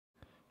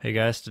Hey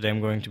guys, today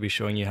I'm going to be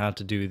showing you how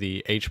to do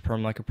the H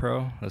perm like a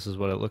pro. This is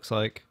what it looks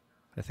like.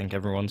 I think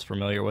everyone's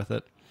familiar with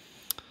it.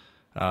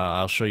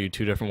 I'll show you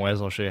two different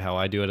ways. I'll show you how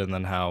I do it and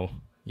then how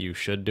you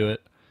should do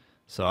it.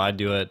 So I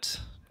do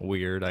it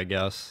weird, I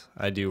guess.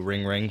 I do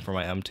ring ring for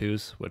my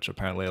M2s, which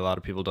apparently a lot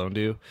of people don't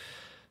do.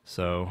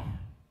 So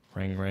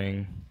ring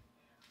ring.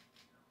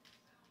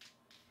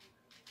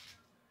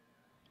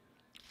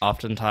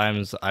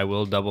 Oftentimes I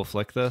will double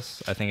flick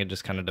this. I think it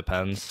just kind of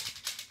depends.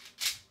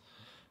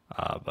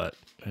 But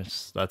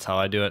that's how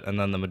I do it, and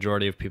then the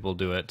majority of people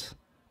do it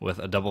with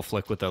a double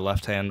flick with their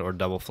left hand or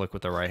double flick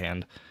with their right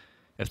hand.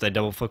 If they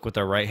double flick with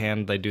their right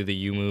hand, they do the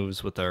U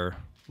moves with their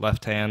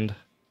left hand,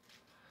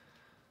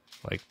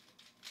 like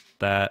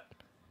that,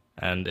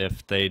 and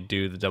if they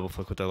do the double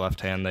flick with their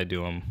left hand, they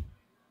do them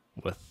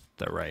with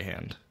their right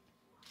hand.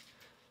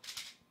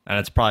 And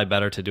it's probably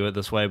better to do it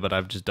this way, but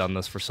I've just done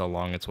this for so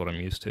long, it's what I'm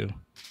used to.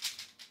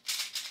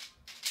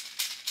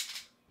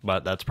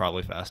 But that's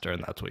probably faster,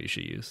 and that's what you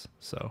should use.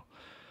 So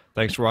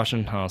thanks for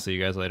watching. I'll see you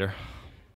guys later.